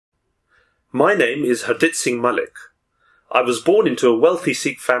My name is Hardit Singh Malik. I was born into a wealthy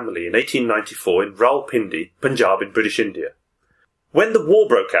Sikh family in 1894 in Rawlpindi, Punjab in British India. When the war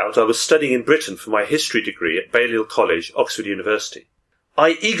broke out, I was studying in Britain for my history degree at Balliol College, Oxford University.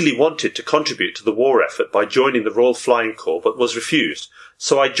 I eagerly wanted to contribute to the war effort by joining the Royal Flying Corps, but was refused,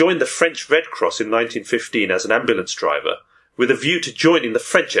 so I joined the French Red Cross in 1915 as an ambulance driver, with a view to joining the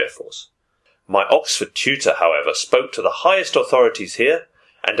French Air Force. My Oxford tutor, however, spoke to the highest authorities here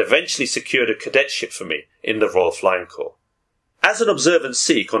and eventually secured a cadetship for me in the Royal Flying Corps. As an observant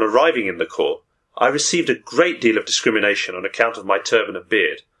Sikh on arriving in the Corps, I received a great deal of discrimination on account of my turban and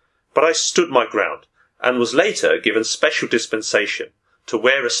beard, but I stood my ground and was later given special dispensation to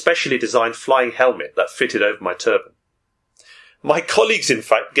wear a specially designed flying helmet that fitted over my turban. My colleagues, in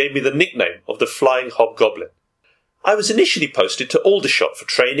fact, gave me the nickname of the Flying Hobgoblin. I was initially posted to Aldershot for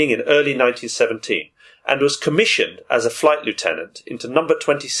training in early 1917 and was commissioned as a flight lieutenant into No.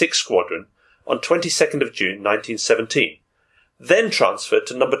 26 Squadron on 22nd of June 1917, then transferred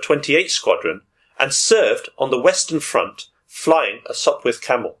to No. 28 Squadron and served on the Western Front flying a Sopwith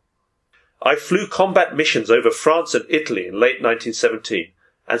Camel. I flew combat missions over France and Italy in late 1917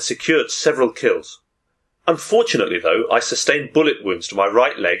 and secured several kills. Unfortunately, though, I sustained bullet wounds to my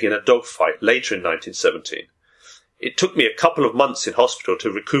right leg in a dogfight later in 1917. It took me a couple of months in hospital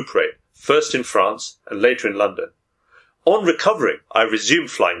to recuperate, first in France and later in London. On recovering, I resumed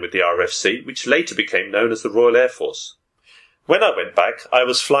flying with the RFC, which later became known as the Royal Air Force. When I went back, I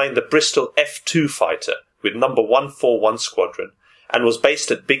was flying the Bristol F-2 fighter with No. 141 Squadron and was based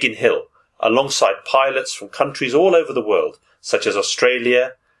at Biggin Hill, alongside pilots from countries all over the world, such as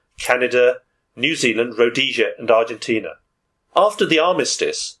Australia, Canada, New Zealand, Rhodesia and Argentina. After the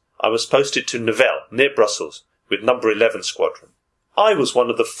armistice, I was posted to Nivelles, near Brussels, with No. 11 Squadron. I was one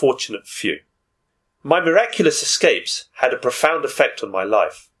of the fortunate few. My miraculous escapes had a profound effect on my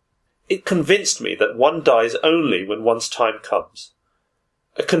life. It convinced me that one dies only when one's time comes.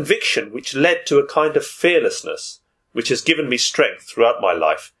 A conviction which led to a kind of fearlessness which has given me strength throughout my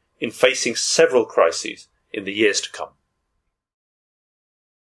life in facing several crises in the years to come.